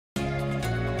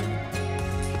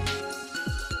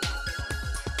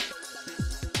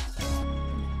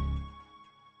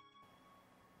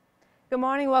Good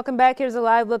morning, welcome back. Here's a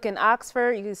live look in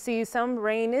Oxford. You can see some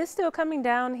rain is still coming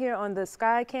down here on the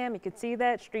sky cam. You can see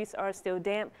that streets are still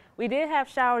damp. We did have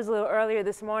showers a little earlier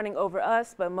this morning over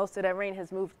us, but most of that rain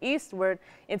has moved eastward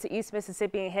into East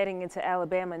Mississippi and heading into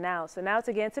Alabama now. So now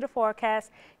to get into the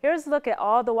forecast, here's a look at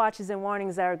all the watches and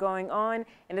warnings that are going on,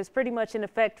 and it's pretty much in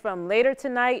effect from later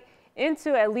tonight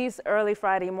into at least early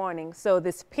Friday morning. So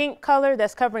this pink color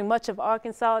that's covering much of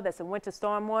Arkansas, that's a winter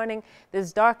storm warning.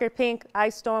 This darker pink,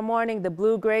 ice storm warning. The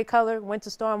blue-gray color, winter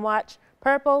storm watch.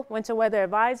 Purple, winter weather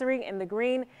advisory, and the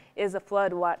green is a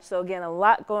flood watch. So again, a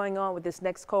lot going on with this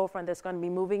next cold front that's going to be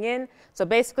moving in. So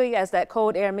basically, as that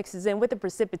cold air mixes in with the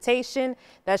precipitation,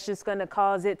 that's just going to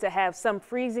cause it to have some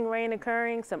freezing rain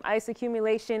occurring, some ice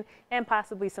accumulation, and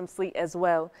possibly some sleet as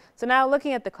well. So now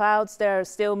looking at the clouds that are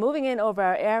still moving in over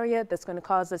our area, that's going to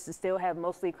cause us to still have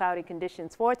mostly cloudy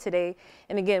conditions for today.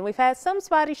 And again, we've had some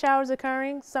spotty showers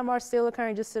occurring. Some are still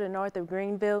occurring just to the north of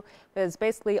Greenville, but it's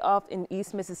basically off in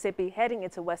East Mississippi, heading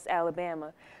into West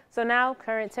Alabama. So now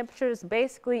current temperatures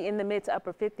basically in the mid to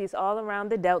upper 50s all around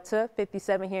the Delta.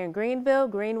 57 here in Greenville,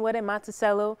 Greenwood, and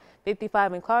Monticello,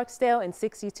 55 in Clarksdale, and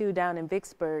 62 down in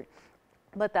Vicksburg.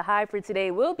 But the high for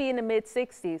today will be in the mid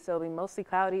 60s, so it'll be mostly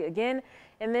cloudy again.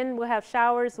 And then we'll have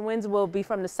showers. Winds will be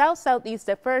from the south-southeast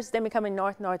at first, then becoming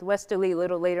north-northwesterly a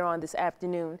little later on this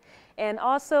afternoon. And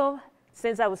also,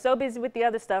 since I was so busy with the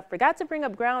other stuff, forgot to bring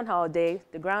up Groundhog Day.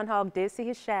 The groundhog did see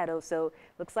his shadow, so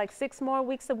looks like 6 more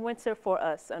weeks of winter for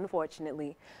us,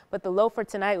 unfortunately. But the low for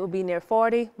tonight will be near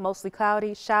 40, mostly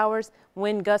cloudy, showers,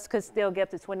 wind gusts could still get up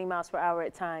to 20 miles per hour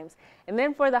at times. And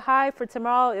then for the high for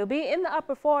tomorrow, it'll be in the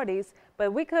upper 40s,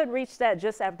 but we could reach that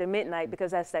just after midnight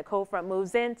because as that cold front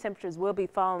moves in, temperatures will be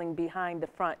falling behind the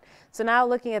front. So now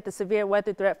looking at the severe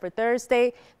weather threat for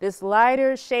Thursday, this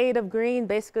lighter shade of green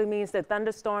basically means the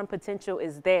thunderstorm potential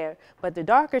is there, but the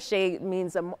darker shade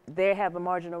means they have a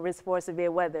marginal risk for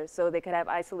severe weather. So they could have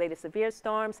isolated severe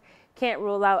storms, can't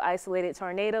rule out isolated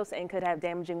tornadoes, and could have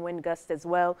damaging wind gusts as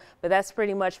well. But that's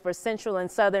pretty much for central and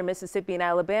southern Mississippi and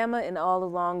Alabama and all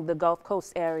along the Gulf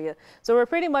Coast area. So we're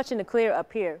pretty much in the clear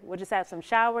up here. We'll just have some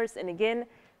showers, and again,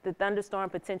 the thunderstorm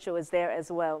potential is there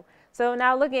as well. So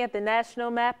now looking at the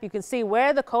national map, you can see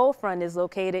where the cold front is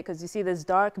located because you see this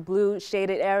dark blue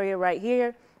shaded area right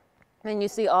here. And you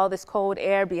see all this cold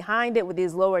air behind it with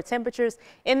these lower temperatures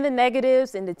in the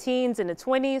negatives, in the teens, in the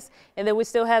 20s. And then we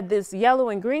still have this yellow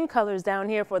and green colors down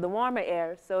here for the warmer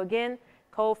air. So again,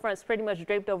 cold front's pretty much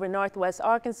draped over northwest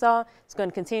Arkansas. It's going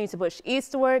to continue to push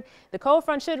eastward. The cold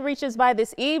front should reach us by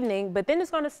this evening, but then it's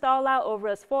going to stall out over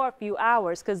us for a few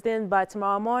hours because then by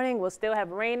tomorrow morning, we'll still have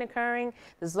rain occurring.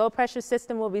 This low pressure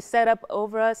system will be set up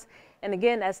over us. And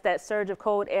again, as that surge of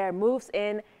cold air moves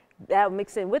in, that will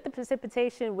mix in with the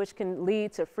precipitation, which can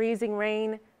lead to freezing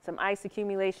rain, some ice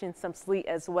accumulation, some sleet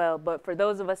as well. But for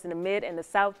those of us in the mid and the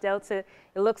south delta,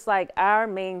 it looks like our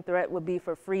main threat would be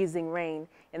for freezing rain.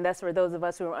 And that's for those of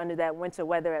us who are under that winter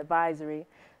weather advisory.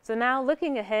 So now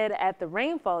looking ahead at the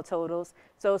rainfall totals,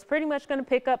 so it's pretty much going to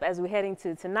pick up as we're heading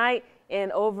to tonight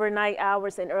and overnight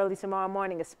hours and early tomorrow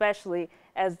morning, especially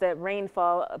as that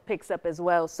rainfall picks up as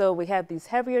well. So we have these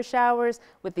heavier showers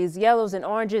with these yellows and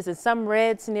oranges and some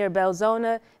reds near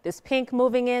Belzona. This pink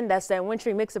moving in, that's that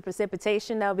wintry mix of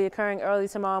precipitation that will be occurring early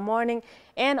tomorrow morning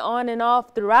and on and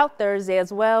off throughout Thursday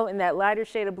as well. In that lighter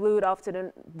shade of blue off to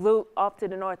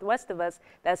the northwest of us,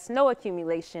 that's snow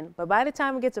accumulation. But by the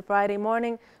time we get to Friday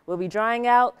morning, we'll be drying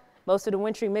out. Most of the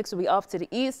wintry mix will be off to the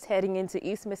east, heading into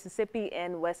East Mississippi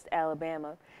and West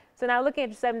Alabama. So now looking at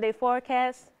your 7-day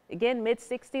forecast, again,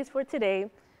 mid-60s for today,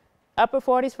 upper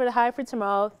 40s for the high for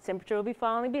tomorrow. Temperature will be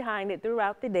falling behind it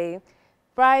throughout the day.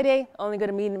 Friday, only going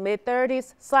to be in the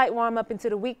mid-30s, slight warm up into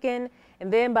the weekend.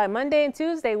 And then by Monday and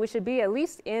Tuesday, we should be at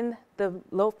least in the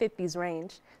low 50s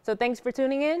range. So thanks for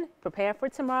tuning in. Prepare for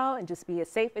tomorrow and just be as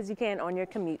safe as you can on your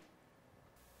commute.